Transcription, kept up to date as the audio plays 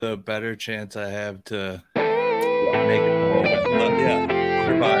the better chance I have to make it home. Yeah,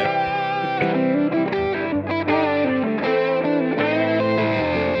 survive.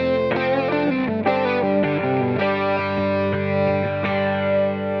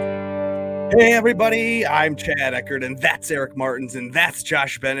 Hey, everybody, I'm Chad Eckert, and that's Eric Martins, and that's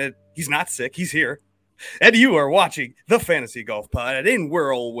Josh Bennett. He's not sick, he's here. And you are watching the Fantasy Golf Pod, and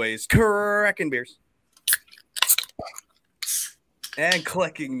we're always cracking beers and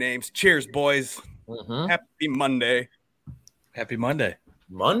clicking names. Cheers, boys. Happy Monday. Happy Monday.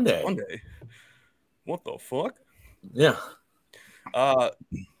 Monday. What the fuck? Yeah.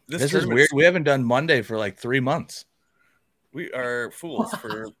 This is weird. We haven't done Monday for like 3 months. We are fools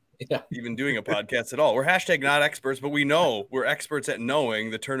for even doing a podcast at all. We're hashtag not experts, but we know we're experts at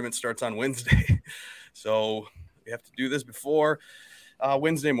knowing the tournament starts on Wednesday. So we have to do this before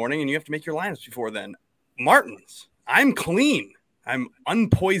Wednesday morning, and you have to make your lineups before then. Martins, I'm clean. I'm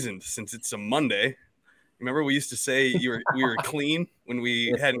unpoisoned since it's a Monday. Remember we used to say we were clean when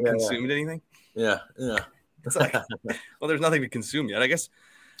we hadn't consumed anything? Yeah. It's like, well, there's nothing to consume yet. I guess,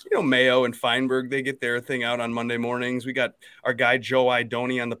 Mayo and Feinberg, they get their thing out on Monday mornings. We got our guy Joe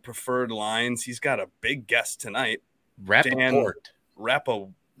Idoni on the preferred lines. He's got a big guest tonight. Rappaport.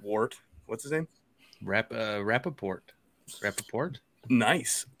 What's his name? Rappaport.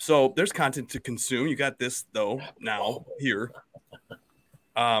 Nice. So there's content to consume. You got this, though, now here.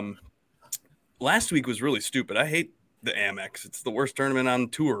 Last week was really stupid. I hate the Amex. It's the worst tournament on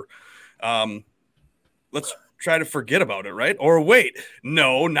tour. Let's try to forget about it, right? Or wait,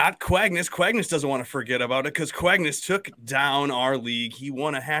 no, not Quagnus. Quagnus doesn't want to forget about it because Quagnus took down our league. He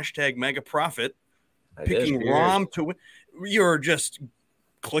won a hashtag mega profit, picking Rahm to win. You're just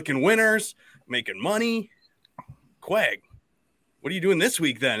clicking winners, making money. Quag, what are you doing this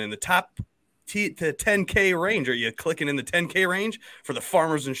week then in the top to 10K range? Are you clicking in the 10K range for the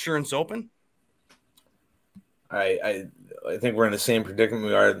Farmers Insurance Open? I think we're in the same predicament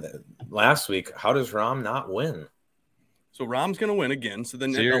we are last week. How does Rahm not win? So Rahm's going to win again. So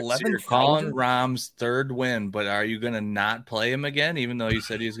then you're calling Rahm's third win, but are you going to not play him again, even though you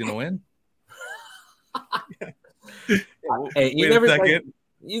said he was going to win? Hey,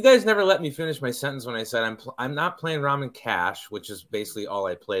 you guys never let me finish my sentence when I said I'm not playing Rahm in cash, which is basically all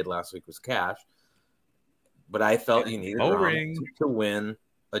I played last week was cash. But I felt you needed Rahm to win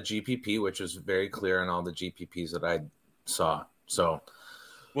a GPP, which was very clear in all the GPPs that I saw. So,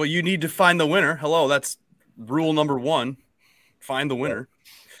 well, you need to find the winner. Hello, that's rule number 1. Find the winner.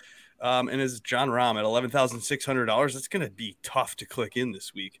 And is John Rahm at $11,600? That's going to be tough to click in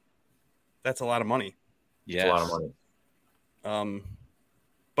this week. That's a lot of money. Yeah, a lot of money.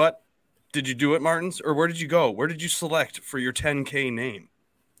 But did you do it, Martins, or where did you go? Where did you select for your 10K name?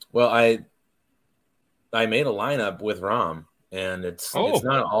 Well, I made a lineup with Rahm. And it's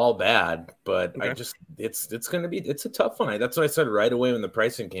not all bad, but okay. It's a tough one. That's what I said right away when the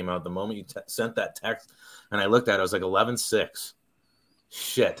pricing came out. The moment you sent that text, and I looked at it, I was like 11.6.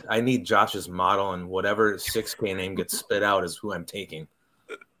 Shit, I need Josh's model, and whatever 6K name gets spit out is who I'm taking.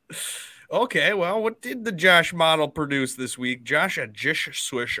 Okay, well, what did the Josh model produce this week? Josh at Jish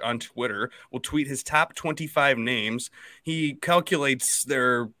Swish on Twitter will tweet his top 25 names. He calculates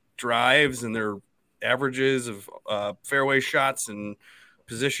their drives and their averages of fairway shots and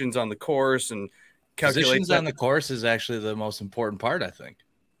positions on the course, and positions on the course is actually the most important part, I think.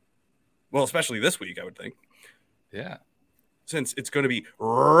 Well, especially this week, I would think. Yeah. Since it's going to be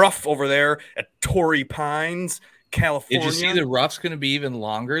rough over there at Torrey Pines, California. Did you see the rough's going to be even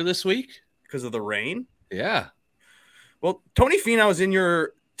longer this week? Because of the rain? Yeah. Well, Tony Finau is in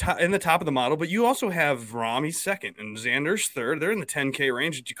the top of the model, but you also have Rahm, he's second, and Xander's third. They're in the 10K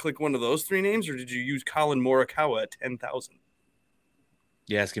range. Did you click one of those 3 names, or did you use Colin Morikawa at 10,000?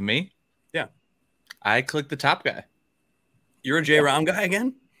 You asking me? Yeah. I clicked the top guy. You're a J. Rahm guy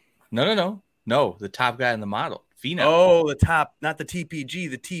again? No, the top guy in the model. Finau. Oh, the top, not the TPG,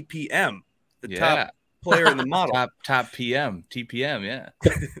 the TPM. The top player in the model. top PM, TPM, yeah.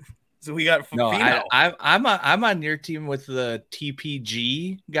 So we got Finau. I'm on your team with the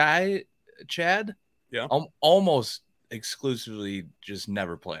TPG guy, Chad. Yeah. Almost exclusively just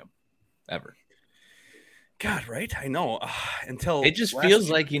never play him. Ever. God, right? I know. Until it just feels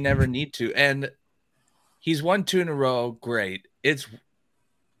like you never need to. And he's won 2 in a row. Great. It's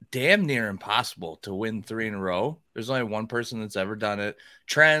damn near impossible to win 3 in a row. There's only one person that's ever done it.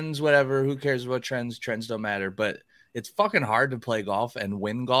 Trends, whatever. Who cares about trends? Trends don't matter. But it's fucking hard to play golf and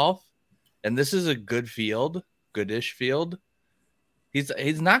win golf. And this is a good field, goodish field.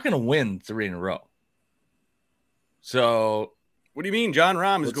 He's not going to win 3 in a row. So What do you mean? John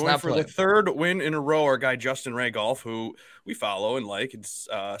Rahm is Let's going not for play. the third win in a row. Our guy Justin Ray Golf, who we follow and like, it's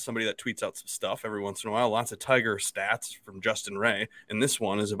somebody that tweets out some stuff every once in a while. Lots of Tiger stats from Justin Ray, and this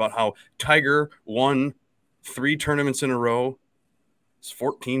one is about how Tiger won 3 tournaments in a row. It's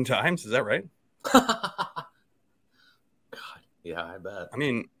 14 times. Is that right? God, yeah, I bet. I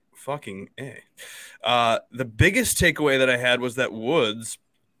mean, fucking A. The biggest takeaway that I had was that Woods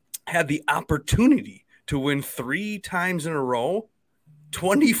had the opportunity to win 3 times in a row,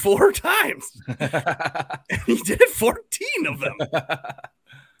 24 times. And he did 14 of them.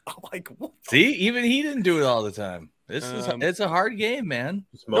 I'm like, what? See, even he didn't do it all the time. It's a hard game, man.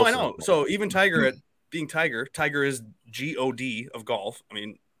 No, I know. So even Tiger at being Tiger is God of golf. I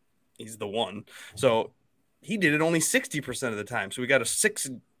mean, he's the one. So he did it only 60% of the time. So we got a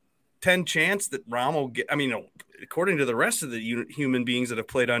 6-10 chance that Rahm will get. I mean, according to the rest of the human beings that have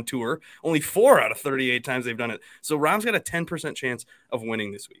played on tour, only 4 out of 38 times they've done it. So Rahm's got a 10% chance of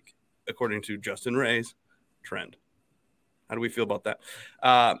winning this week, according to Justin Ray's trend. How do we feel about that?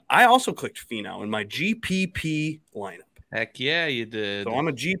 I also clicked Finau in my GPP lineup. Heck yeah, you did. So I'm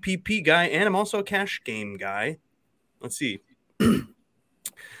a GPP guy, and I'm also a cash game guy. Let's see.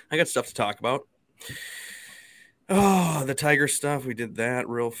 I got stuff to talk about. Oh, the Tiger stuff. We did that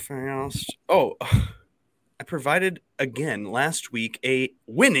real fast. Oh, I provided, again, last week, a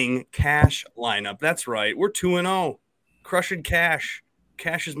winning cash lineup. That's right. We're 2-0. Crushing cash.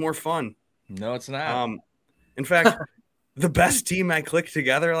 Cash is more fun. No, it's not. In fact, the best team I clicked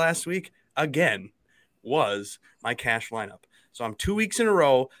together last week, again, was my cash lineup. So I'm 2 weeks in a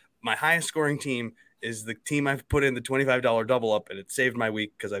row. My highest scoring team is the team I've put in the $25 double up, and it saved my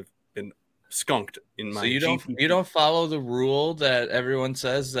week because I've been skunked in my. So you don't follow the rule that everyone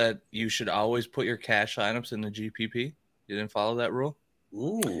says that you should always put your cash lineups in the GPP? You didn't follow that rule?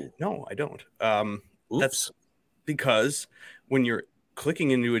 Ooh, no, I don't. That's because when you're clicking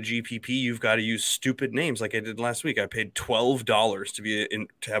into a GPP, you've got to use stupid names like I did last week. I paid $12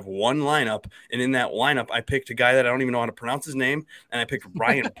 to have one lineup, and in that lineup, I picked a guy that I don't even know how to pronounce his name, and I picked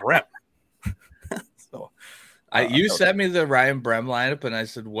Ryan Brem. So. You sent me the Ryan Brem lineup, and I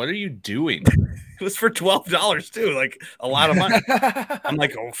said, "What are you doing?" It was for $12 too, like a lot of money. I'm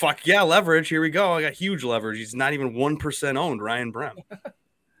like, oh fuck yeah, leverage. Here we go. I got huge leverage. He's not even 1% owned, Ryan Brem.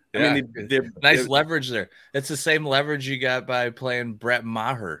 I mean, nice leverage there. It's the same leverage you got by playing Brett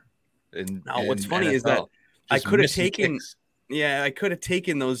Maher. What's funny NFL. Is that I could have taken. Kicks. Yeah, I could have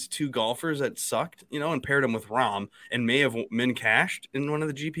taken those 2 golfers that sucked, and paired them with Rahm, and may have been cashed in one of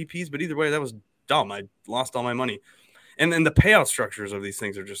the GPPs. But either way, that was dumb. I lost all my money. And then the payout structures of these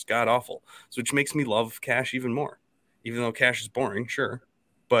things are just god awful, so which makes me love cash even more, even though cash is boring, sure.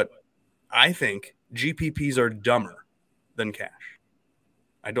 But I think GPPs are dumber than cash.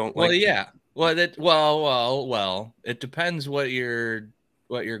 I don't like. Well, yeah. Well, it depends what your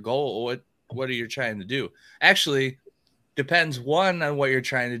goal, what are you trying to do? Actually, depends, 1, on what you're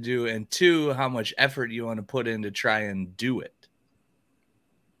trying to do, and 2, how much effort you want to put in to try and do it.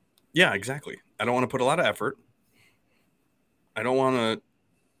 Yeah, exactly. I don't want to put a lot of effort. I don't want to.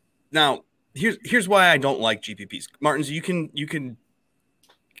 Now, here's why I don't like GPPs. Martins, you can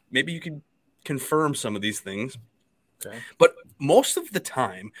maybe you can confirm some of these things. Okay. But most of the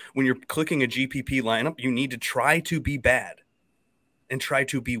time when you're clicking a GPP lineup, you need to try to be bad and try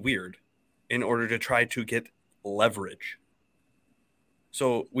to be weird in order to try to get leverage.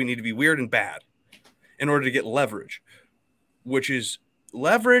 So we need to be weird and bad in order to get leverage, which is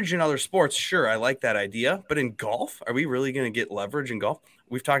leverage in other sports. Sure, I like that idea. But in golf, are we really going to get leverage in golf?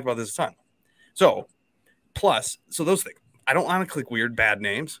 We've talked about this a ton. So those things. I don't want to click weird, bad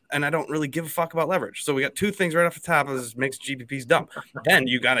names, and I don't really give a fuck about leverage. So we got 2 things right off the top of this makes GPPs dumb. Then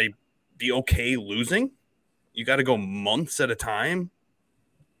you got to be okay losing. You got to go months at a time,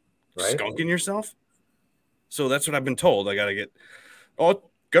 right? Skunking yourself. So that's what I've been told. I got to get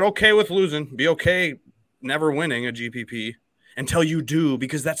okay with losing. Be okay never winning a GPP until you do,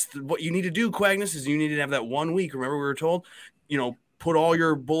 because that's what you need to do, Quagnus, is you need to have that 1 week. Remember we were told, put all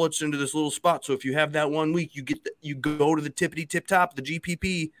your bullets into this little spot. So if you have that 1 week, you go to the tippity tip top, the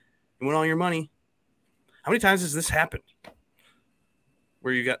GPP, and win all your money. How many times has this happened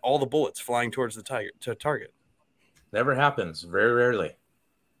where you got all the bullets flying towards the target? Never happens. Very rarely,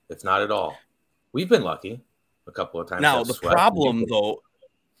 if not at all. We've been lucky a couple of times. Now the problem though,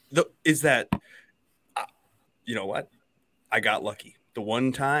 is that you know what? I got lucky. The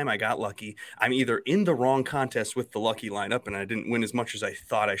one time I got lucky, I'm either in the wrong contest with the lucky lineup and I didn't win as much as I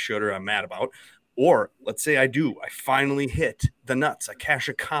thought I should or I'm mad about, or let's say I do. I finally hit the nuts. I cash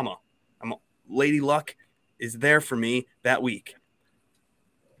a comma. Lady Luck is there for me that week.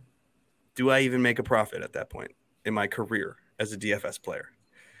 Do I even make a profit at that point in my career as a DFS player?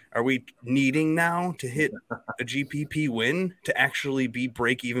 Are we needing now to hit a GPP win to actually be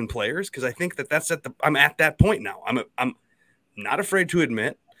break-even players? Because I think I'm at that point now. I'm not afraid to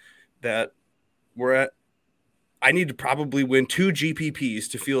admit that I need to probably win 2 GPPs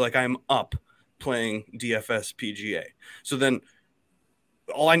to feel like I'm up playing DFS PGA. So then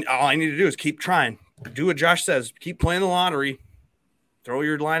all I need to do is keep trying. Do what Josh says. Keep playing the lottery. Throw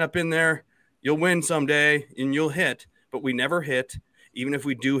your lineup in there. You'll win someday and you'll hit, but we never hit. Even if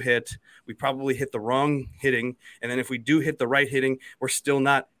we do hit, we probably hit the wrong hitting. And then if we do hit the right hitting, we're still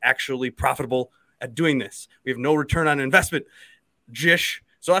not actually profitable at doing this. We have no return on investment. Jish.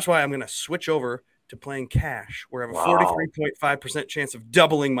 So that's why I'm going to switch over to playing cash, where I have a 43.5% chance of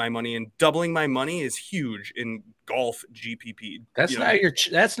doubling my money. And doubling my money is huge in golf GPP. That's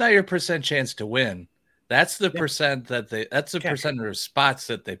not your percent chance to win. That's the percent that's the percentage of spots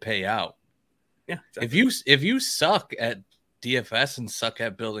that they pay out. Yeah. Exactly. If you suck at DFS and suck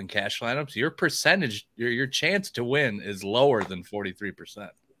at building cash lineups, your percentage, your chance to win is lower than 43%.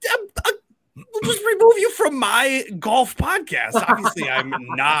 We'll just remove you from my golf podcast. Obviously, I'm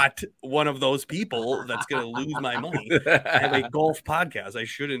not one of those people that's going to lose my money. I have a golf podcast. I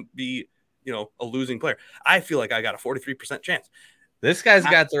shouldn't be, a losing player. I feel like I got a 43% chance. This guy's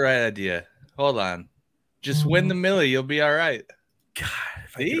got the right idea. Hold on. Just win the millie. You'll be all right. God,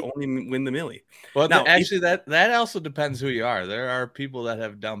 if I could only win the millie. Well, now, that also depends who you are. There are people that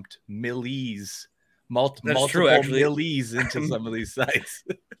have dumped millies, multiple millies into some of these sites.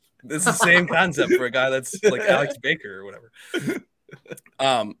 This is the same concept for a guy that's like Alex Baker or whatever.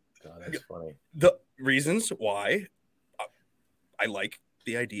 God, that's funny. The reasons why I like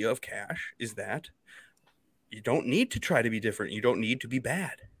the idea of cash is that you don't need to try to be different. You don't need to be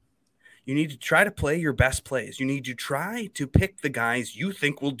bad. You need to try to play your best plays. You need to try to pick the guys you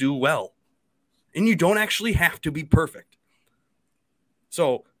think will do well. And you don't actually have to be perfect.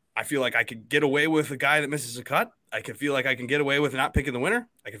 So I feel like I could get away with a guy that misses a cut. I can feel like I can get away with not picking the winner.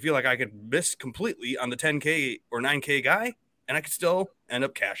 I can feel like I could miss completely on the 10K or 9K guy, and I could still end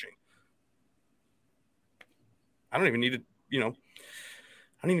up cashing. I don't even need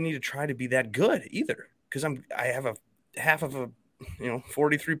to try to be that good either, because I have a half of a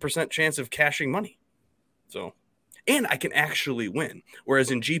 43% chance of cashing money. So, and I can actually win.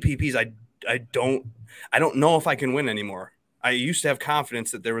 Whereas in GPPs, I don't know if I can win anymore. I used to have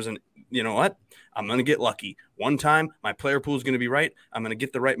confidence that there was I'm going to get lucky. One time, my player pool is going to be right. I'm going to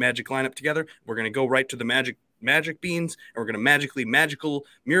get the right magic lineup together. We're going to go right to the magic beans, and we're going to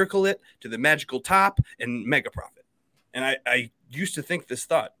miracle it to the magical top and mega profit. And I used to think this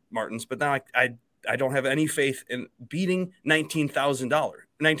thought, Martins, but now I don't have any faith in beating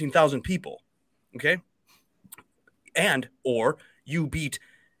 $19,000 people. Okay. Or you beat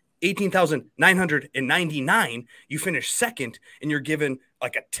 18,999, you finish second and you're given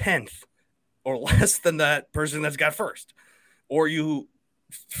like a 10th or less than that person that's got first. Or you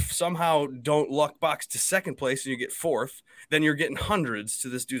somehow don't luck box to second place and you get fourth, then you're getting hundreds to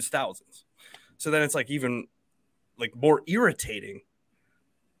this dude's thousands. So then it's like even like more irritating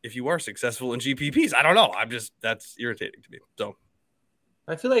if you are successful in GPPs. I don't know. That's irritating to me. So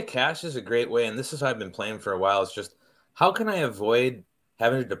I feel like cash is a great way, and this is how I've been playing for a while. It's just, how can I avoid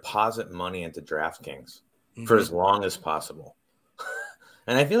having to deposit money into DraftKings for as long as possible?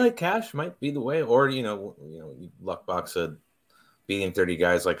 And I feel like cash might be the way, or you luck box a beating 30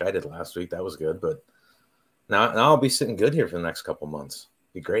 guys like I did last week. That was good, but now I'll be sitting good here for the next couple months.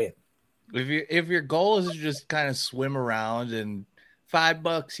 Be great. If your goal is to just kind of swim around and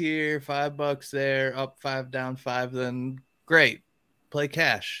 $5 here, $5 there, up 5, down 5, then great. Play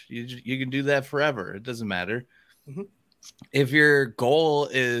cash. You can do that forever. It doesn't matter. Mm-hmm. If your goal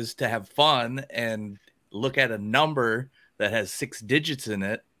is to have fun and look at a number that has 6 digits in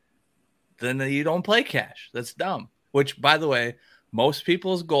it, then you don't play cash. That's dumb. Which, by the way, most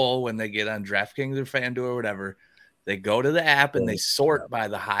people's goal when they get on DraftKings or FanDuel or whatever, they go to the app and they sort by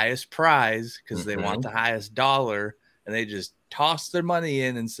the highest prize because they want the highest dollar, and they just toss their money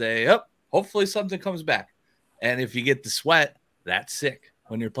in and say, "Oh, hopefully something comes back." And if you get the sweat, that's sick.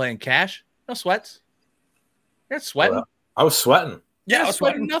 When you're playing cash, no sweats. You're not sweating. Well, I was sweating. Yeah, I was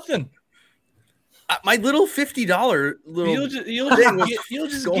sweating nothing. My little $50 you'll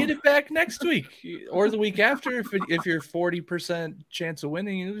just get it back next week or the week after. If you're 40% chance of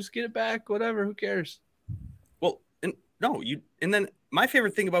winning, you'll just get it back. Whatever, who cares? Well, and then my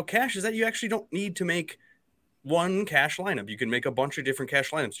favorite thing about cash is that you actually don't need to make one cash lineup. You can make a bunch of different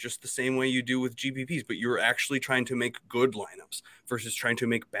cash lineups just the same way you do with GPPs, but you're actually trying to make good lineups versus trying to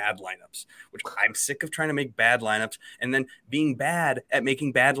make bad lineups, which I'm sick of trying to make bad lineups and then being bad at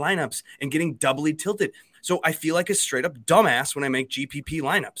making bad lineups and getting doubly tilted. So I feel like a straight up dumbass when I make GPP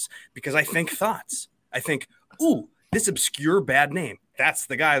lineups because I think thoughts. I think, ooh, this obscure bad name. That's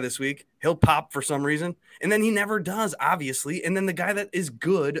the guy this week. He'll pop for some reason. And then he never does, obviously. And then the guy that is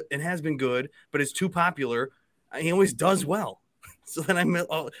good and has been good, but is too popular, he always does well. So then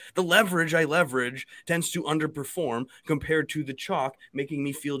the leverage I leverage tends to underperform compared to the chalk, making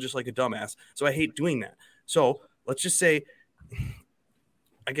me feel just like a dumbass. So I hate doing that. So let's just say,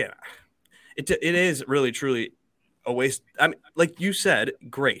 again, it is really, truly a waste. I mean, like you said,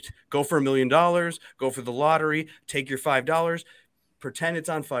 great. Go for $1 million. Go for the lottery. Take your $5. Pretend it's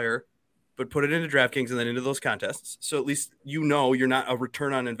on fire, but put it into DraftKings and then into those contests. So at least you're not a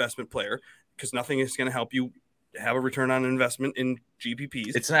return on investment player because nothing is going to help you have a return on investment in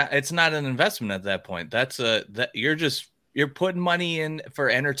GPPs. It's not an investment at that point. You're putting money in for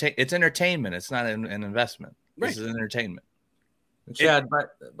it's entertainment. It's not an investment. Right. This is entertainment. Chad,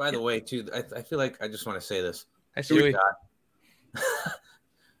 by the way, too, I feel like I just want to say this.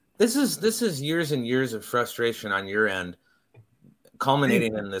 This is years and years of frustration on your end,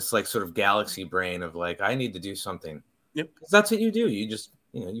 culminating in this like sort of galaxy brain of like, I need to do something. Yep. That's what you do. You just,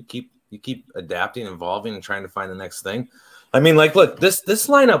 you keep adapting, evolving, and trying to find the next thing. I mean, like, look, this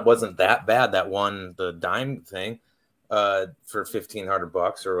lineup wasn't that bad. That won the dime thing for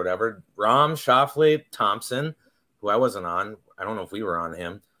 $1,500 or whatever. Rahm, Schauffele, Thompson, who I wasn't on. I don't know if we were on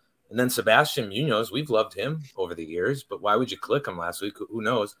him. And then Sebastian Munoz, we've loved him over the years, but why would you click him last week? Who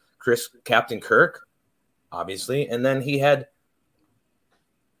knows? Captain Kirk, obviously. And then he had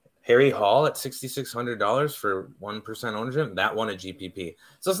Harry Hall at $6,600 for 1% ownership. That won a GPP.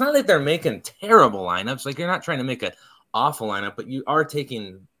 So it's not like they're making terrible lineups. Like, you're not trying to make an awful lineup, but you are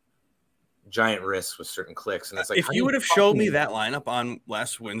taking giant risks with certain clicks. And it's like, if you would have showed me that lineup on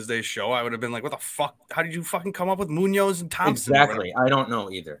last Wednesday's show, I would have been like, what the fuck? How did you fucking come up with Munoz and Thompson? Exactly. I don't know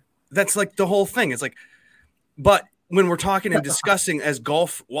either. That's like the whole thing. It's like, but when we're talking and discussing as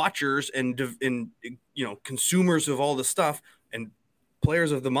golf watchers and consumers of all the stuff and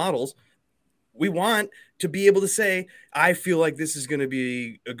players of the models, we want to be able to say, I feel like this is going to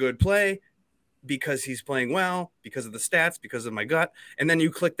be a good play because he's playing well, because of the stats, because of my gut. And then you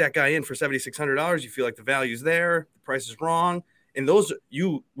click that guy in for $7,600. You feel like the value's there, the price is wrong. And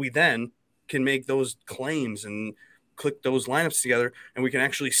we then can make those claims and click those lineups together and we can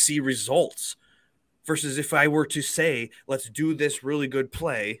actually see results versus if I were to say, let's do this really good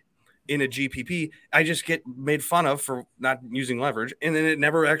play in a GPP, I just get made fun of for not using leverage. And then it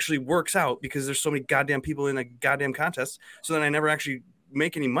never actually works out because there's so many goddamn people in a goddamn contest. So then I never actually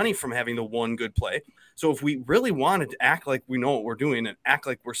make any money from having the one good play. So if we really wanted to act like we know what we're doing and act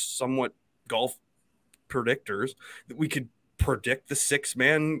like we're somewhat golf predictors, that we could predict the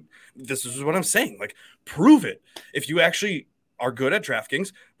 6-man. This is what I'm saying. Like, prove it. If you actually are good at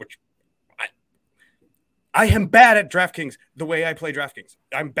DraftKings, which I am bad at DraftKings the way I play DraftKings.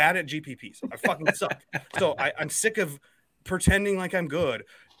 I'm bad at GPPs. I fucking suck. So I'm sick of pretending like I'm good,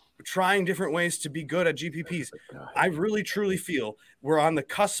 trying different ways to be good at GPPs. I really, truly feel we're on the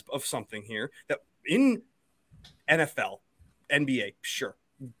cusp of something here that in NFL, NBA, sure.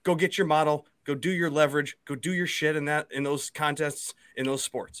 Go get your model, go do your leverage, go do your shit in those contests, in those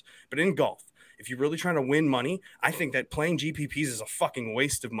sports. But in golf, if you're really trying to win money, I think that playing GPPs is a fucking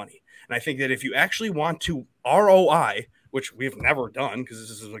waste of money. And I think that if you actually want to ROI, which we've never done because this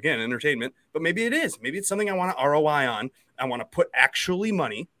is, again, entertainment, but maybe it is. Maybe it's something I want to ROI on. I want to put actually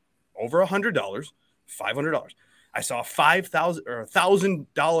money over $100, $500. I saw a $5,000 or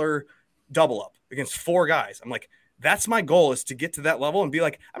 $1,000 double up against 4 guys. I'm like, that's my goal, is to get to that level and be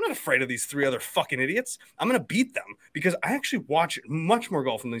like, I'm not afraid of these 3 other fucking idiots. I'm going to beat them because I actually watch much more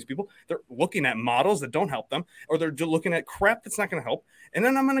golf than these people. They're looking at models that don't help them, or they're looking at crap that's not going to help. And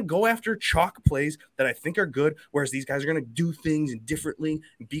then I'm going to go after chalk plays that I think are good, whereas these guys are going to do things differently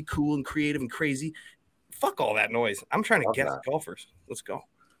and be cool and creative and crazy. Fuck all that noise. I'm trying to get golfers. Let's go.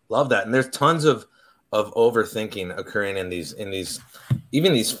 Love that. And there's tons of overthinking occurring in these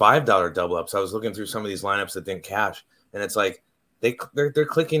even these $5 double ups. I was looking through some of these lineups that didn't cash, and it's like they're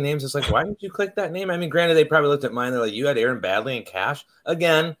clicking names. It's like, why didn't you click that name? I mean, granted, they probably looked at mine. They're like, you had Aaron Badley in cash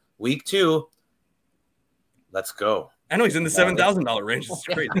again, week 2. Let's go. I know he's in the $7,000 range. It's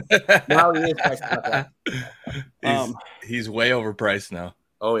crazy. Now he is. He's way overpriced now.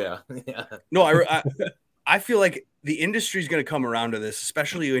 Oh yeah. No, I feel like the industry is going to come around to this,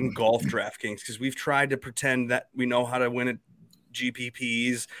 especially in golf DraftKings, because we've tried to pretend that we know how to win it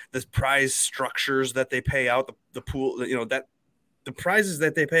GPPs, the prize structures that they pay out, the pool, that the prizes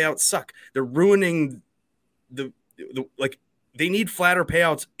that they pay out suck. They're ruining the like. They need flatter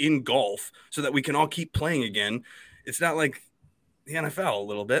payouts in golf so that we can all keep playing again. It's not like the NFL a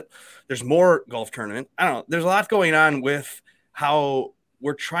little bit. There's more golf tournament. I don't know. There's a lot going on with how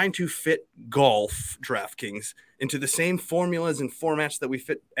we're trying to fit golf DraftKings into the same formulas and formats that we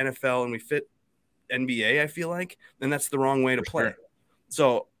fit NFL and we fit NBA, I feel like. And that's the wrong way to play. Sure.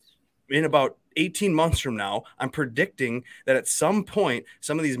 So in about 18 months from now, I'm predicting that at some point,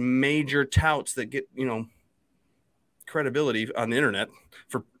 some of these major touts that get, credibility on the internet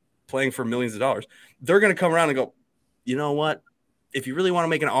for playing for millions of dollars, they're going to come around and go, you know what? If you really want to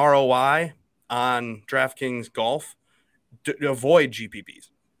make an ROI on DraftKings golf, avoid GPPs.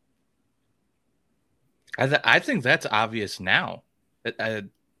 I think that's obvious now. But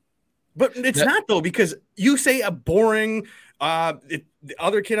it's not, though, because you say a boring the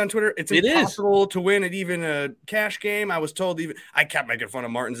other kid on Twitter, it's impossible to win at even a cash game. I was told I kept making fun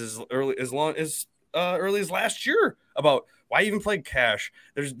of Martins as early as last year about why even play cash.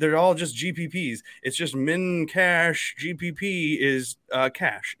 They're all just GPPs. It's just min cash. GPP is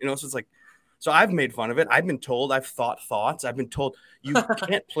cash. So it's like, so I've made fun of it. I've been told, I've thought thoughts. I've been told you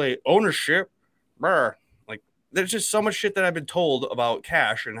can't play ownership. Brr. Like there's just so much shit that I've been told about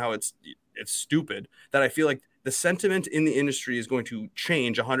cash and how it's stupid that I feel like the sentiment in the industry is going to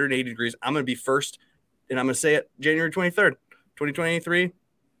change 180 degrees. I'm going to be first, and I'm going to say it January 23rd, 2023,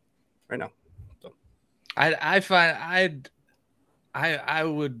 right now. So I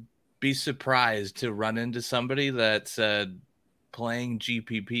would be surprised to run into somebody that said playing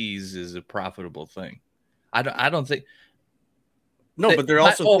GPPs is a profitable thing. I don't think. No, but they're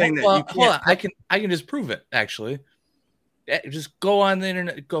also saying that you can't. Hold on. I can just prove it, actually. Just go on the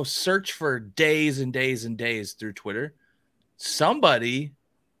internet, go search for days and days and days through Twitter. Somebody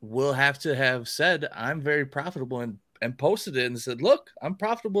will have to have said, I'm very profitable and posted it and said, look, I'm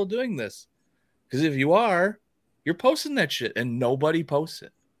profitable doing this. Because if you are, you're posting that shit and nobody posts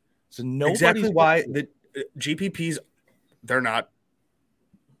it. So nobody. Exactly why the GPPs, they're not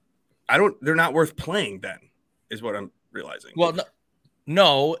worth playing then, is what I'm realizing. Well,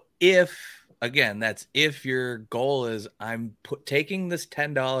 no, again, that's if your goal is I'm taking this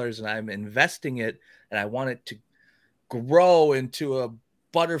 $10 and I'm investing it and I want it to grow into a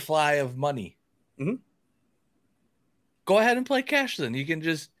butterfly of money. Mm-hmm. Go ahead and play cash then. You can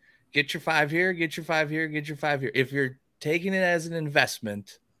just get your 5 here, get your 5 here, get your 5 here. If you're taking it as an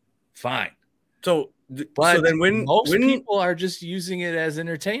investment, fine. So then most people are just using it as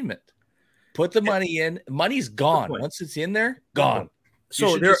entertainment. Put the money in. Money's gone. Once it's in there, gone. So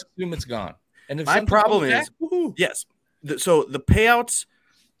you should just assume it's gone. And if my problem is, yes. So the payouts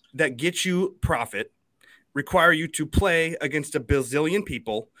that get you profit require you to play against a bazillion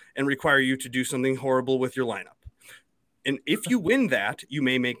people and require you to do something horrible with your lineup. And if you win that, you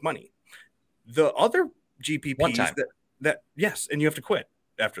may make money. The other GPPs that yes, and you have to quit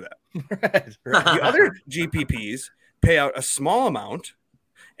after that. Right. The other GPPs pay out a small amount,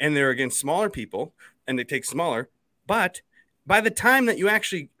 and they're against smaller people, and they take smaller, but by the time that you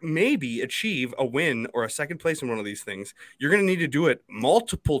actually maybe achieve a win or a second place in one of these things, you're going to need to do it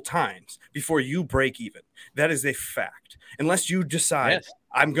multiple times before you break even. That is a fact. Unless you decide,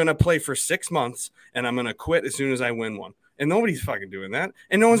 I'm going to play for 6 months and I'm going to quit as soon as I win one. And nobody's fucking doing that.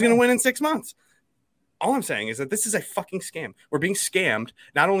 And no one's going to win in 6 months. All I'm saying is that this is a fucking scam. We're being scammed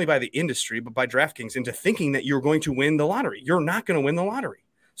not only by the industry, but by DraftKings into thinking that you're going to win the lottery. You're not going to win the lottery.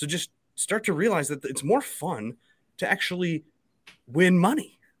 So just start to realize that it's more fun to actually win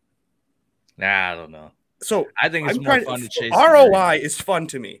money. Nah, I don't know. So I think it's more fun to chase. ROI is fun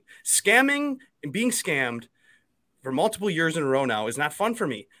to me. Scamming and being scammed for multiple years in a row now is not fun for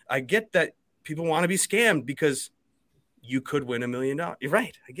me. I get that people want to be scammed because you could win $1 million. You're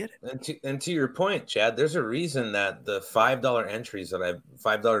right. I get it. And to your point, Chad, there's a reason that the $5 entries that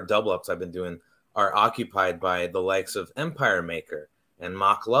 $5 double ups I've been doing are occupied by the likes of Empire Maker and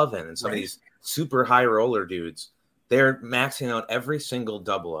Mock Lovin and some of these super high roller dudes. They're maxing out every single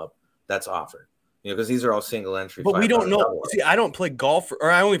double up that's offered, because these are all single entry. But we don't know. See, I don't play golf,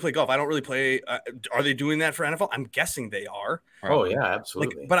 or I only play golf. I don't really play. Are they doing that for NFL? I'm guessing they are. Oh yeah,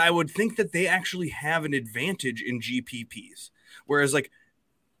 absolutely. But I would think that they actually have an advantage in GPPs, whereas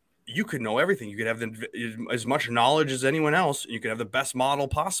you could know everything. You could have as much knowledge as anyone else. You could have the best model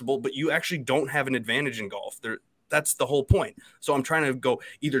possible, but you actually don't have an advantage in golf. That's the whole point. So I'm trying to go,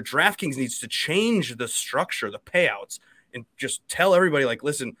 either DraftKings needs to change the structure, the payouts, and just tell everybody,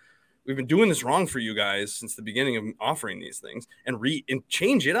 listen, we've been doing this wrong for you guys since the beginning of offering these things, and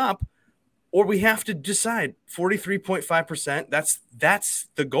change it up, or we have to decide 43.5%. That's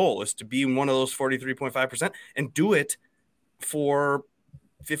the goal, is to be in one of those 43.5% and do it for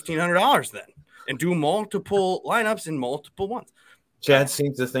 $1,500 then, and do multiple lineups in multiple ones. Chad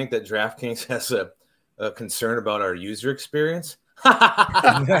seems to think that DraftKings has a concern about our user experience. Oh,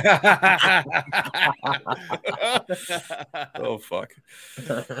 fuck.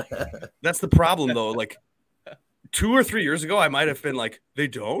 That's the problem, though. Like 2 or 3 years ago, I might have been like, they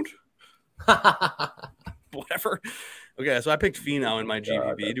don't? Whatever. Okay, so I picked Finau in my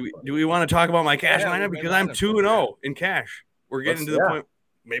GPP. Do we want to talk about my cash lineup? Because I'm 2-0 in cash. We're getting to the point.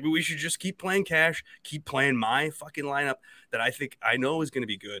 Maybe we should just keep playing cash, keep playing my fucking lineup that I know is going to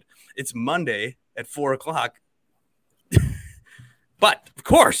be good. It's Monday at 4:00. But, of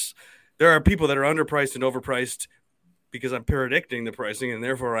course, there are people that are underpriced and overpriced because I'm predicting the pricing, and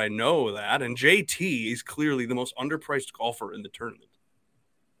therefore I know that. And JT is clearly the most underpriced golfer in the tournament.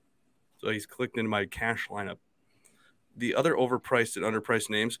 So he's clicked into my cash lineup. The other overpriced and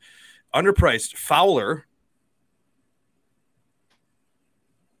underpriced names. Underpriced, Fowler.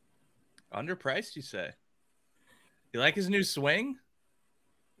 Underpriced, you say? You like his new swing?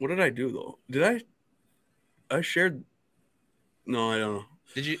 What did I do, though? Did I shared... No, I don't know.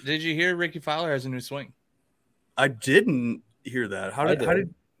 Did you hear Ricky Fowler has a new swing? I didn't hear that. How do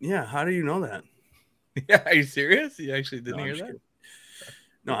you know that? Yeah, are you serious? You actually didn't hear that? Kidding.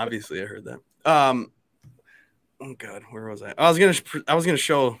 No, obviously I heard that. Oh God, where was I? I was gonna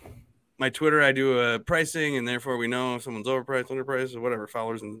show my Twitter. I do a pricing, and therefore we know if someone's overpriced, underpriced, or whatever.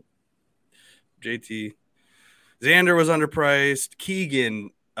 Fowler's and JT. Xander was underpriced.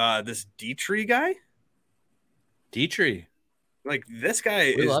 Keegan, this Dietrich guy. Dietrich. Like, this guy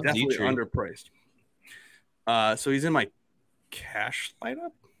is definitely underpriced. So he's in my cash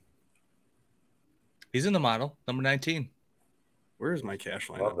lineup. He's in the model, number 19. Where is my cash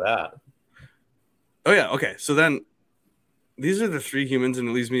lineup? Love that. Oh, yeah. Okay. So then these are the 3 humans, and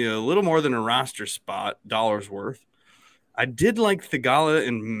it leaves me a little more than a roster spot, dollars worth. I did like Thigala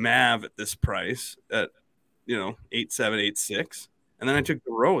and Mav at this price at, 8.7, 8.6. And then I took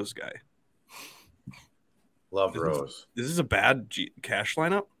the Rose guy. Love Rose. This is a bad cash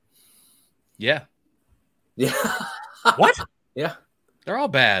lineup? Yeah. Yeah. What? Yeah. They're all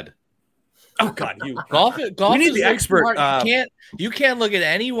bad. Oh God, golf. We need the expert. You can't look at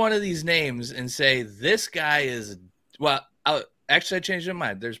any one of these names and say this guy is. Well, actually, I changed my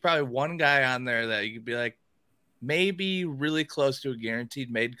mind. There's probably one guy on there that you could be like, maybe really close to a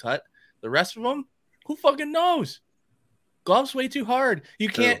guaranteed made cut. The rest of them, who fucking knows? Golf's way too hard. You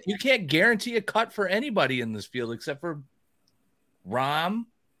can't guarantee a cut for anybody in this field except for Rahm.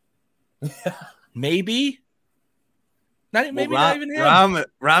 Maybe. Not even him.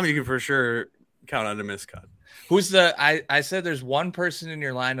 Rahm, you can for sure count on a miscut. Who's the? I said there's one person in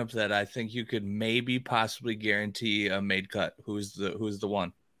your lineup that I think you could maybe possibly guarantee a made cut. Who's the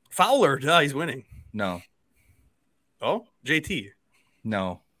one? Fowler. He's winning. No. Oh, JT.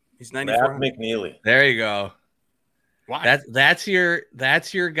 No. He's 94. McNeely. There you go. Why? That's your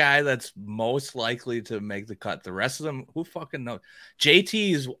guy that's most likely to make the cut. The rest of them, who fucking knows?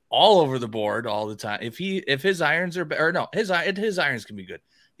 JT is all over the board all the time. If his irons are his irons can be good.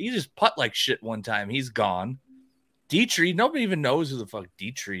 He just putt like shit one time. He's gone. Dietrich, nobody even knows who the fuck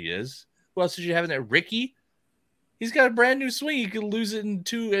Dietrich is. Who else did you have in there? Ricky. He's got a brand new swing. You can lose it in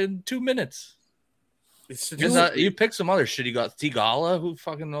two minutes. You pick some other shit. You got Thigala. Who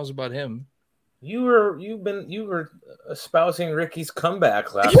fucking knows about him? You were espousing Ricky's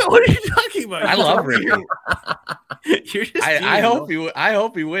comeback last. Yeah, what are you talking about? I love Ricky. You're just I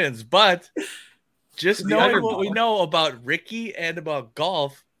hope he wins, but just knowing what we know about Ricky and about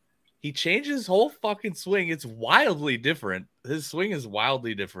golf, he changed his whole fucking swing. It's wildly different. His swing is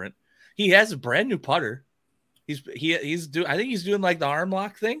wildly different. He has a brand new putter. I think he's doing like the arm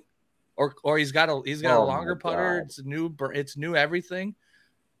lock thing, or he's got a longer putter. God. It's new everything.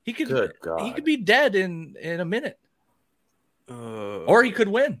 He could be dead in a minute, or he could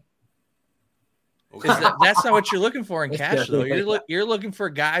win. Okay. That's not what you're looking for in cash, though. You're looking for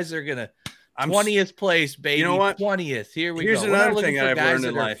guys that are gonna 20th place, baby. You know what? 20th. Here's another thing I've learned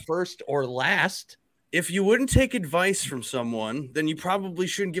in life: first or last. If you wouldn't take advice from someone, then you probably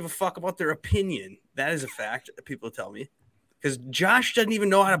shouldn't give a fuck about their opinion. That is a fact. People tell me. Because Josh doesn't even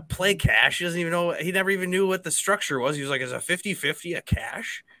know how to play cash. He doesn't even know. He never even knew what the structure was. He was like, is a 50-50 a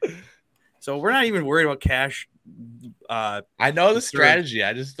cash? So we're not even worried about cash. I know the strategy.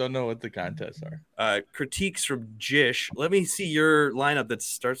 I just don't know what the contests are. Critiques from Jish. Let me see your lineup that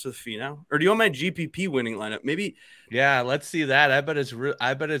starts with Finau. Or do you want my GPP winning lineup? Maybe. Yeah, let's see that. I bet it's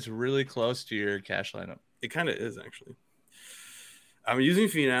really close to your cash lineup. It kind of is, actually. I'm using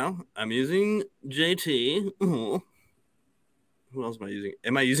Finau. I'm using JT. Who else am I using?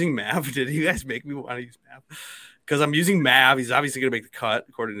 Am I using Mav? Did you guys make me want to use Mav? Because I'm using Mav. He's obviously going to make the cut,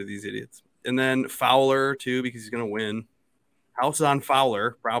 according to these idiots. And then Fowler, too, because he's going to win. House on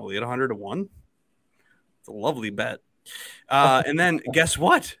Fowler, probably at 100 to 1. It's a lovely bet. And then guess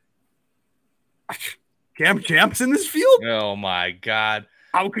what? Cam Champ's in this field. Oh, my God.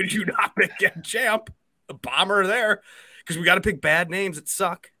 How could you not pick Cam Champ? The bomber there. Because we got to pick bad names that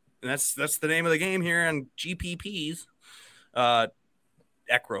suck. And that's the name of the game here on GPPs.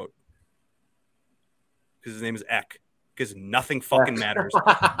 Eck wrote. Because his name is Eck. Because nothing fucking matters.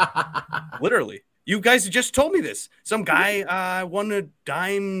 Literally. You guys just told me this. Some guy won a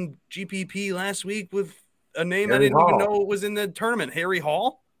dime GPP last week with a name Harry I didn't Hall. even know was in the tournament. Harry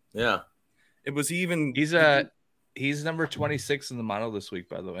Hall? Yeah. It was even. He's number 26 in the model this week,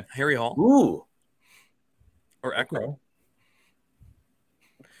 by the way. Harry Hall. Ooh. Or Eck. Okay.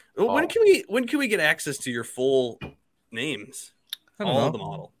 When can we get access to your full names? I don't All know. of the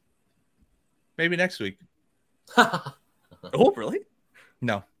model. Maybe next week. Oh, really?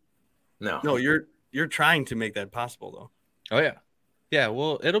 No. No, you're trying to make that possible though. Oh, yeah. Yeah,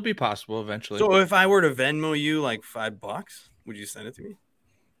 well, it'll be possible eventually. So if I were to Venmo you like $5, would you send it to me?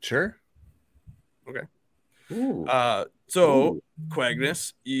 Sure. Okay. Ooh. So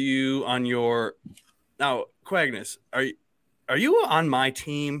Quagnus, you on your now Quagnus, are you on my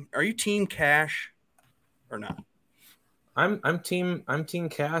team? Are you team cash or not? I'm team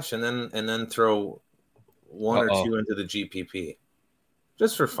cash and then throw one or two into the GPP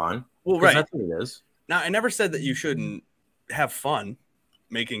just for fun. Well, right. That's what it is. Now, I never said that you shouldn't have fun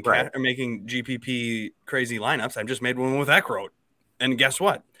making or making GPP crazy lineups. I just made one with Eckroat. And guess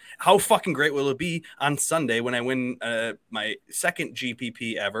what? How fucking great will it be on Sunday when I win my second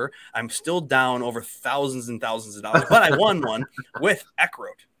GPP ever? I'm still down over thousands and thousands of dollars, but I won one with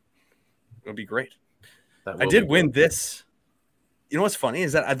Eckroat. It'll be great. I did win this. You know what's funny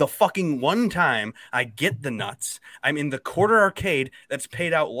is that the fucking one time I get the nuts, I'm in the quarter arcade that's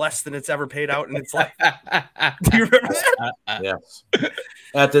paid out less than it's ever paid out in its life. Do you remember that? Yes.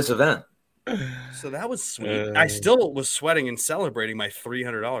 At this event. So that was sweet. I still was sweating and celebrating my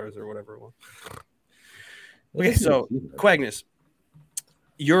 $300 or whatever it was. Okay, so Quagnus,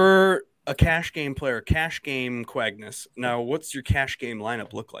 you're a cash game player, cash game Quagnus. Now, what's your cash game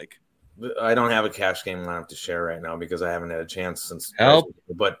lineup look like? I don't have a cash game lineup to share right now because I haven't had a chance since. Help.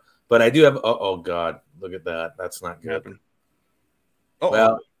 But I do have. Oh God, look at that. That's not good. Oh,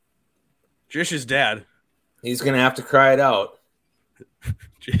 well, Jish's dad. He's gonna have to cry it out.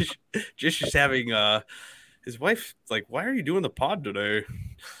 Jish is having his wife like, why are you doing the pod today?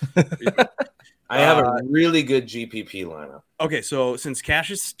 I have a really good GPP lineup. Okay, so since cash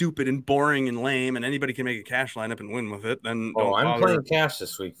is stupid and boring and lame, and anybody can make a cash lineup and win with it, then I'm playing cash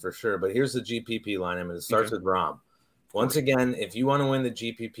this week for sure. But here's the GPP lineup, and it starts with Rom. Once again, if you want to win the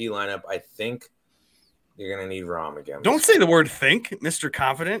GPP lineup, I think you're gonna need Rom again. Don't say the word "think," Mr.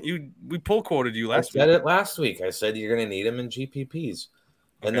 Confident. We pull quoted you last week. I said it last week. I said you're gonna need him in GPPs.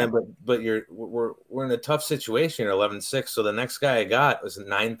 And then, but we're in a tough situation here, 11-6. So the next guy I got was a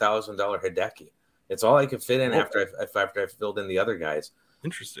 $9,000 Hideki. It's all I could fit in after I filled in the other guys.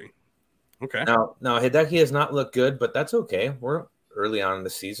 Interesting. Okay. Now Hideki has not looked good, but that's okay. We're early on in the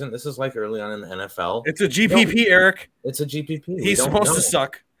season. This is like early on in the NFL. It's a GPP, Eric. It's a GPP. He's supposed to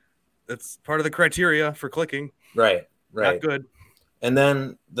suck. That's part of the criteria for clicking. Right. Not good. And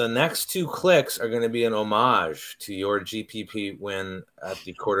then the next two clicks are going to be an homage to your GPP win at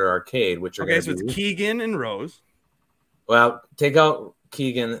the Quarter Arcade, which are so it's Keegan and Rose. Well, take out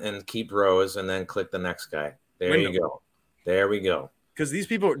Keegan and keep Rose, and then click the next guy. There you go. There we go. Because these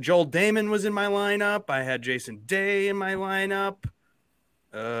people, Joel Damon was in my lineup. I had Jason Day in my lineup.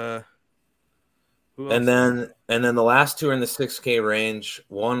 Who else? And then the last two are in the 6K range.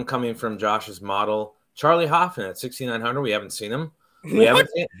 One coming from Josh's model, Charlie Hoffman at 6,900. We haven't seen him.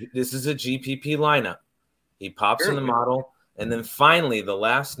 This is a GPP lineup. He pops in the model, and then finally the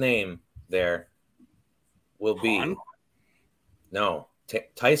last name there will be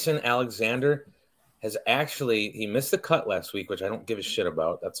Tyson Alexander. He missed the cut last week, which I don't give a shit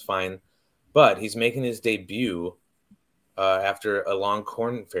about. That's fine, but he's making his debut after a long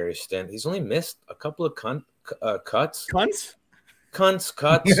Corn Ferry stint. He's only missed a couple of cuts. Cuts.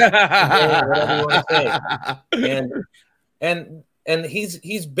 Whatever you want to say. And he's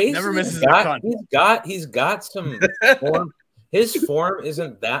basically never misses a cunt. He's got some form. His form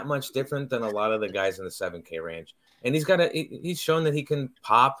isn't that much different than a lot of the guys in the 7K range. And he's shown that he can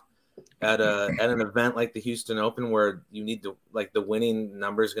pop at an event like the Houston Open where you need to, like, the winning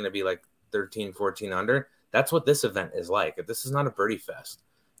number is going to be like 13, 14 under. That's what this event is like. This is not a birdie fest.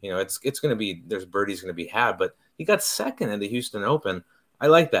 It's going to be, there's birdies going to be had, but he got second in the Houston Open. I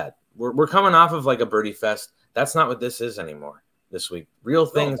like that. We're coming off of like a birdie fest. That's not what this is anymore this week. Real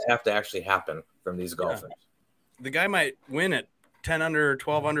things have to actually happen from these golfers. Yeah. The guy might win at 10 under,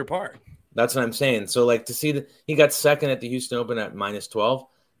 12 under par. That's what I'm saying. So like to see that he got second at the Houston Open at -12,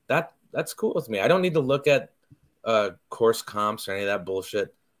 that's cool with me. I don't need to look at course comps or any of that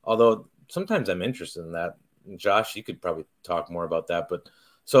bullshit. Although sometimes I'm interested in that. Josh, you could probably talk more about that, but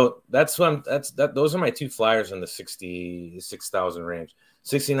so those are my two flyers in the 66,000 range.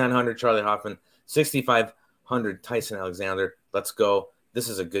 6,900 Charlie Hoffman, 6,500 Tyson Alexander. Let's go. This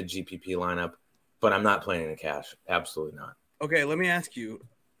is a good GPP lineup, but I'm not playing in cash. Absolutely not. Okay, let me ask you.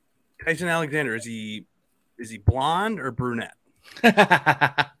 Tyson Alexander, is he blonde or brunette?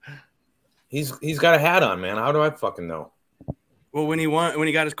 He's got a hat on, man. How do I fucking know? Well, when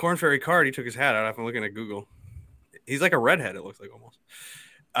he got his Corn Ferry card, he took his hat out. I'm looking at Google. He's like a redhead, it looks like almost.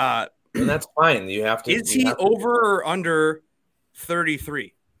 And that's fine. You have to. Is he over or under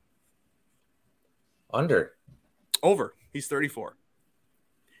 33? Under. Over. He's 34.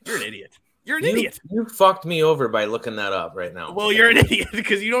 You're an idiot. You're an idiot. You fucked me over by looking that up right now. Well, you're an idiot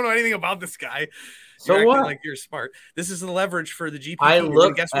because you don't know anything about this guy. So what? Like you're smart. This is the leverage for the GPP. I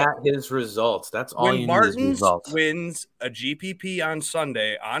looked at his results. That's all. When Martins wins a GPP on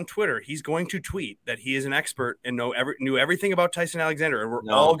Sunday on Twitter, he's going to tweet that he is an expert and knew everything about Tyson Alexander, and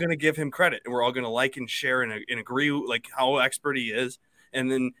we're all going to give him credit, and we're all going to like and share and agree like how expert he is,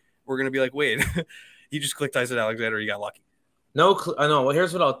 and then we're going to be like, wait, you just clicked Tyson Alexander, you got lucky. No clue. I know. Well,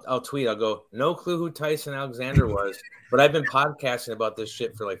 here's what I'll tweet. I'll go, no clue who Tyson Alexander was, but I've been podcasting about this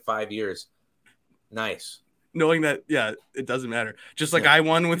shit for like 5 years. Nice. Knowing that, yeah, it doesn't matter. Just like I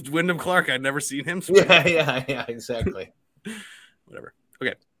won with Wyndham Clark. I'd never seen him swing. Yeah, exactly. Whatever.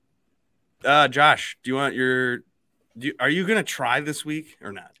 Okay. Josh, are you going to try this week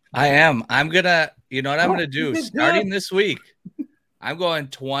or not? I am. I'm going to, you know what I'm going to do? Starting this week, I'm going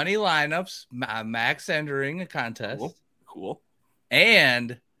 20 lineups, max entering a contest. Cool.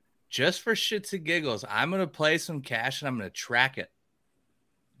 And just for shits and giggles, I'm going to play some cash and I'm going to track it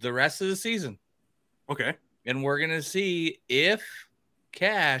the rest of the season. Okay. And we're going to see if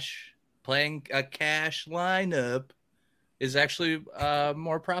cash, playing a cash lineup, is actually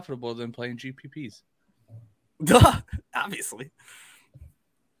more profitable than playing GPPs. Duh, obviously.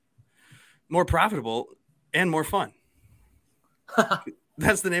 More profitable and more fun.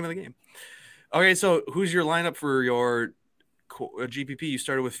 That's the name of the game. Okay, so who's your lineup for your GPP? You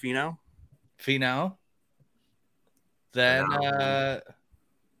started with Finau? Finau. Then,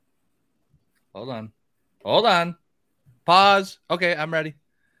 Hold on. Pause. Okay, I'm ready.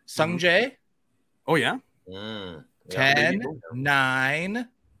 Sung Jae. Oh, yeah? 10, 9.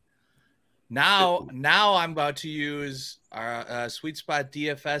 Now I'm about to use our Sweet Spot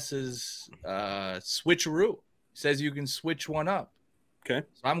DFS's switcheroo. Says you can switch one up. Okay.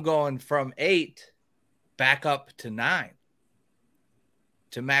 So I'm going from 8 back up to 9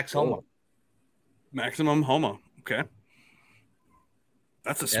 to max homo. Maximum homo. Okay.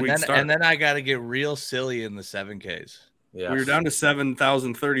 That's a sweet start. And then I got to get real silly in the 7Ks. Yeah, well, you're down to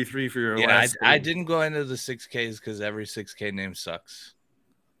 7,033 for your last. I didn't go into the 6Ks because every 6K name sucks.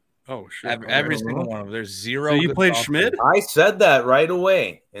 Oh, sure. Every single one of them. There's zero. So you played Schmid? I said that right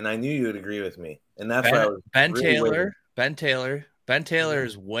away, and I knew you would agree with me. And that's why I was Ben Taylor. Ben Taylor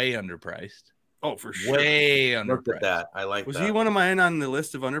is way underpriced. Oh, for sure. Way underpriced. Looked at that. I like Was that. he one of mine on the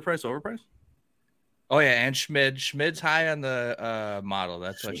list of underpriced, overpriced? Oh, yeah, and Schmid. Schmid's high on the model.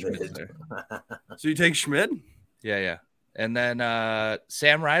 That's why Schmid's there. So you take Schmid? Yeah. And then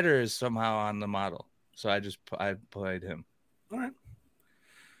Sam Ryder is somehow on the model. So I played him. All right.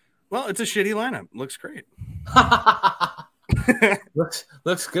 Well, it's a shitty lineup. Looks great.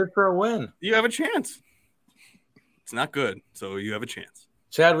 looks good for a win. You have a chance. It's not good, so you have a chance.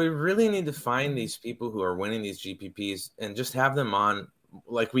 Chad, we really need to find these people who are winning these GPPs and just have them on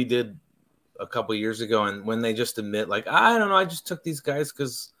like we did a couple years ago, and when they just admit, like, I don't know, I just took these guys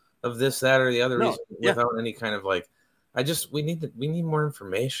because of this, that, or the other reason, without any kind of like, we need more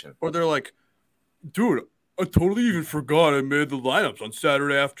information. Or they're like, dude, I totally even forgot I made the lineups on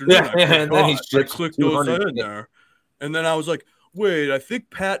Saturday afternoon. And then I clicked those in there, and then I was like, wait, I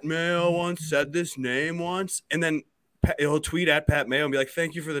think Pat Mayo once said this name once, and then he'll tweet at Pat Mayo and be like,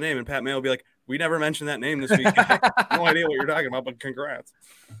 thank you for the name, and Pat Mayo will be like, we never mentioned that name this week. I have no idea what you're talking about, but congrats.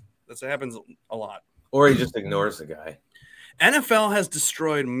 That happens a lot. Or he just ignores the guy. NFL has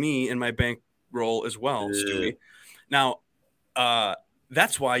destroyed me in my bankroll as well, Stewie. Now,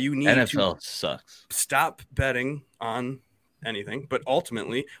 that's why you need NFL sucks. Stop betting on anything, but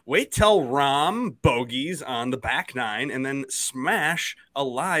ultimately, wait till Rom bogeys on the back nine and then smash a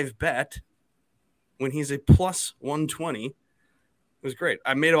live bet when he's a plus 120. It was great.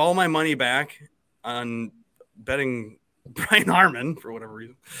 I made all my money back on betting Brian Harman for whatever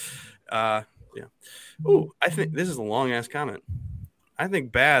reason. Yeah. Ooh, I think this is a long ass comment. I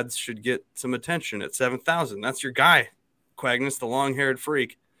think Bads should get some attention at 7,000. That's your guy, Quagness, the long-haired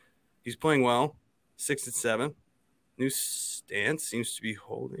freak. He's playing well. 6-7. New stance seems to be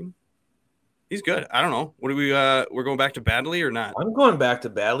holding. He's good. I don't know. What do we? We're going back to Badley or not? I'm going back to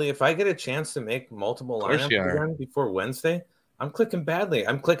Badley. If I get a chance to make multiple lineups again before Wednesday, I'm clicking Badley.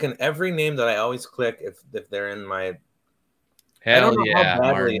 I'm clicking every name that I always click if they're in my. I don't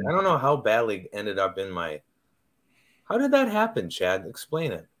know how Badley ended up in my. How did that happen, Chad?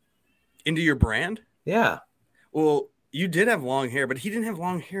 Explain it. Into your brand? Yeah. Well, you did have long hair, but he didn't have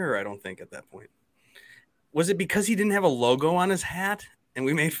long hair, I don't think, at that point. Was it because he didn't have a logo on his hat and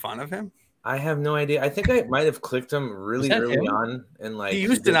we made fun of him? I have no idea. I think I might have clicked him really early on, and like he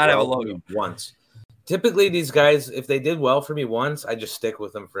used to not have a logo once. Typically, these guys, if they did well for me once, I just stick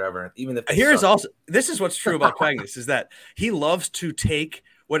with them forever. Even if this is what's true about Quagness is that he loves to take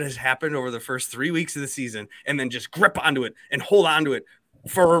what has happened over the first 3 weeks of the season and then just grip onto it and hold on to it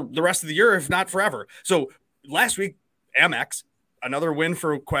for the rest of the year, if not forever. So last week, Amex, another win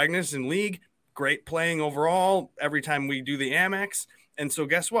for Quagness in league. Great playing overall every time we do the Amex. And so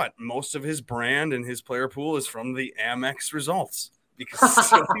guess what? Most of his brand and his player pool is from the Amex results because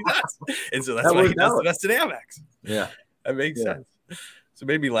that's what he does. And so that's why he does the best at Amex. Yeah. That makes sense. So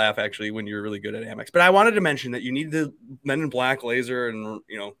made me laugh actually when you're really good at Amex. But I wanted to mention that you need the Men in Black laser and,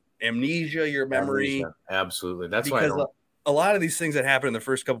 amnesia, your memory. Absolutely. That's because why a lot of these things that happen in the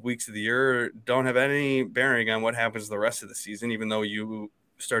first couple weeks of the year don't have any bearing on what happens the rest of the season, even though you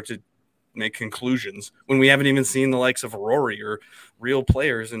start to make conclusions when we haven't even seen the likes of Rory or real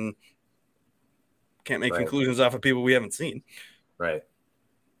players and can't make conclusions off of people we haven't seen. Right.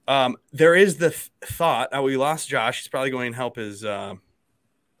 There is the thought, we lost Josh. He's probably going to help his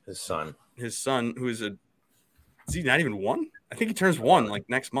son, who is is he not even one? I think he turns one like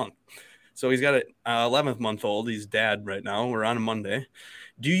next month. So he's got an 11th month old. He's dad right now. We're on a Monday.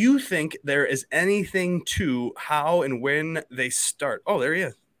 Do you think there is anything to how and when they start? Oh, there he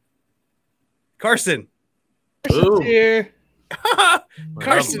is. Carson's here.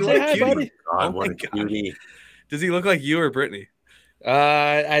 Carson, what a cutie. God, what a cutie. Does he look like you or Brittany?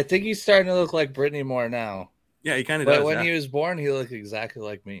 I think he's starting to look like Brittany more now. Yeah, he kind of does. But when he was born, he looked exactly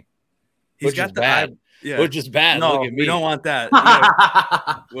like me. He's got the bad. Yeah. Which is bad. No, look at me. We don't want that.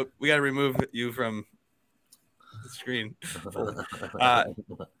 We got to remove you from the screen.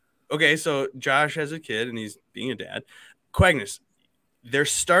 Okay, so Josh has a kid and he's being a dad. Quagness,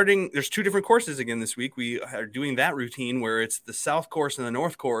 there's 2 different courses again this week. We are doing that routine where it's the South course and the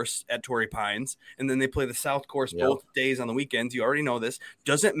North course at Torrey Pines, and then they play the South course both days on the weekends. You already know this.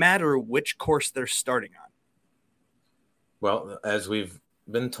 Doesn't matter which course they're starting on. Well, as we've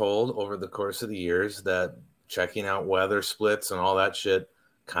been told over the course of the years, that checking out weather splits and all that shit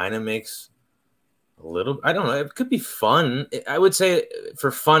kind of makes a little, I don't know, it could be fun. I would say for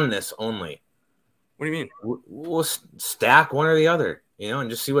funness only. What do you mean? We'll stack one or the other, and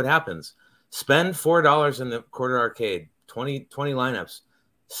just see what happens. Spend $4 in the Quarter Arcade, 20 lineups,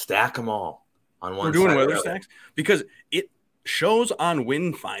 stack them all on one. We're doing weather stacks because it shows on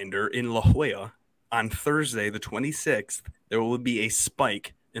Windfinder in La Jolla on Thursday, the 26th, there will be a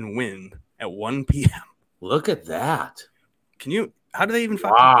spike in wind at 1 p.m. Look at that. How do they even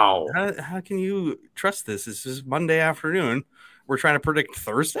wow. How can you trust this? This is Monday afternoon. We're trying to predict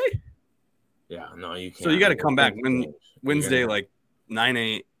Thursday? Yeah, no, you can't. So you got to come back Wednesday, like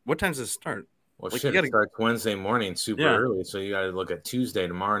 9-8. What time does it start? Well, it starts Wednesday morning super early. So you got to look at Tuesday,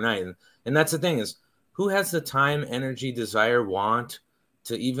 tomorrow night. And that's the thing is, who has the time, energy, desire, want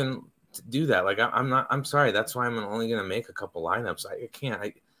to even do that? Like, I'm sorry. That's why I'm only going to make a couple lineups. I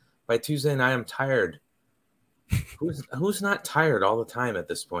can't. By Tuesday night, I'm tired. Who's not tired all the time at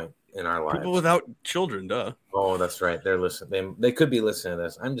this point in our lives? People without children, duh. Oh, that's right. They're listening. They could be listening to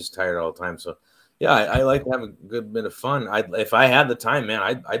this. I'm just tired all the time. So, yeah, I like to have a good bit of fun. If I had the time,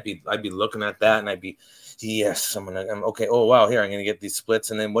 man, I'd be looking at that and I'd be, yes, I'm okay. Oh wow, here I'm gonna get these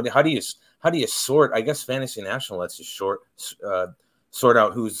splits, and then how do you sort? I guess Fantasy National lets you sort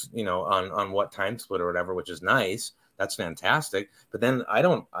out who's on what time split or whatever, which is nice. That's fantastic. But then I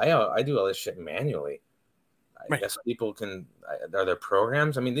do all this shit manually. I guess people can. Are there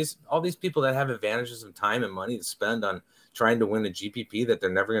programs? I mean, all these people that have advantages of time and money to spend on trying to win a GPP that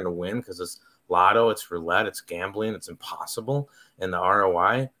they're never going to win because it's lotto, it's roulette, it's gambling, it's impossible, and the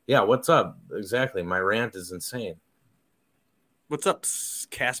ROI. Yeah, what's up? Exactly. My rant is insane. What's up,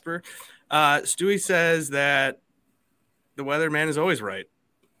 Casper? Stewie says that the weatherman is always right.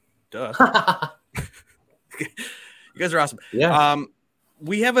 Duh. You guys are awesome. Yeah.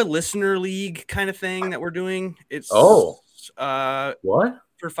 We have a listener league kind of thing that we're doing. It's what?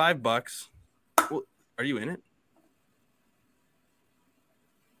 For $5. Well, are you in it?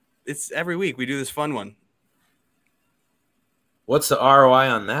 It's every week we do this fun one. What's the ROI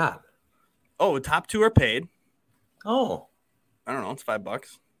on that? Oh, the top 2 are paid. Oh, I don't know. It's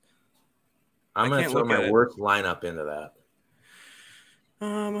 $5. I'm going to throw my worst lineup into that.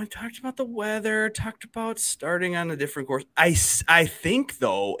 I talked about the weather, talked about starting on a different course. I think,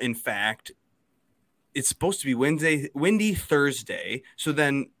 though, in fact, it's supposed to be windy Thursday. So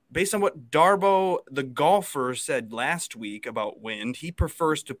then, based on what Darbo, the golfer, said last week about wind, he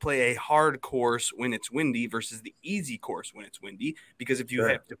prefers to play a hard course when it's windy versus the easy course when it's windy. Because if you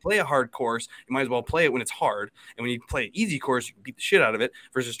have to play a hard course, you might as well play it when it's hard. And when you play an easy course, you can beat the shit out of it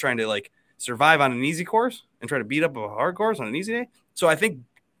versus trying to like survive on an easy course and try to beat up a hard course on an easy day. So I think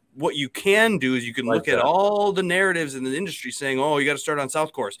what you can do is you can look at all the narratives in the industry saying, oh, you got to start on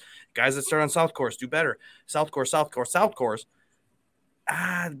South Course. Guys that start on South Course do better. South Course.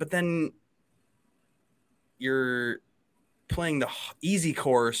 But then you're playing the easy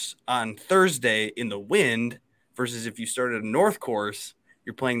course on Thursday in the wind versus if you started a North Course,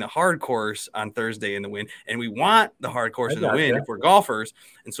 you're playing the hard course on Thursday in the wind. And we want the hard course in the wind if we're golfers.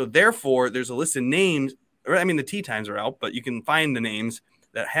 And so therefore there's a list of names, or I mean the tee times are out, but you can find the names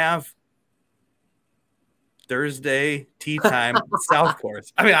that have Thursday tee time South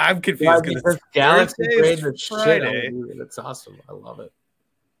Course. I mean, I'm confused because Galaxy played the Friday. That's awesome. I love it.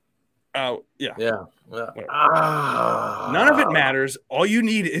 Oh, yeah. Yeah. None of it matters. All you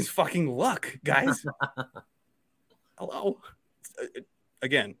need is fucking luck, guys. Hello.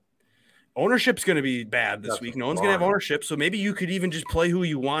 Again, ownership's going to be bad this week. No one's going to have ownership. So maybe you could even just play who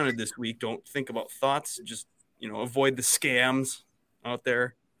you wanted this week. Don't think about thoughts. Just, avoid the scams out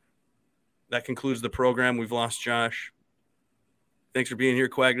there. That concludes the program. We've lost Josh. Thanks for being here,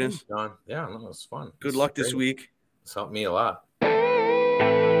 Quagness. John. Yeah, no, it was fun. Good luck this week. It's helped me a lot.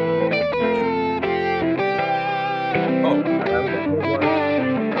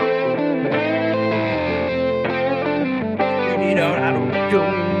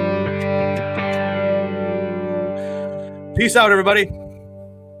 Peace out, everybody.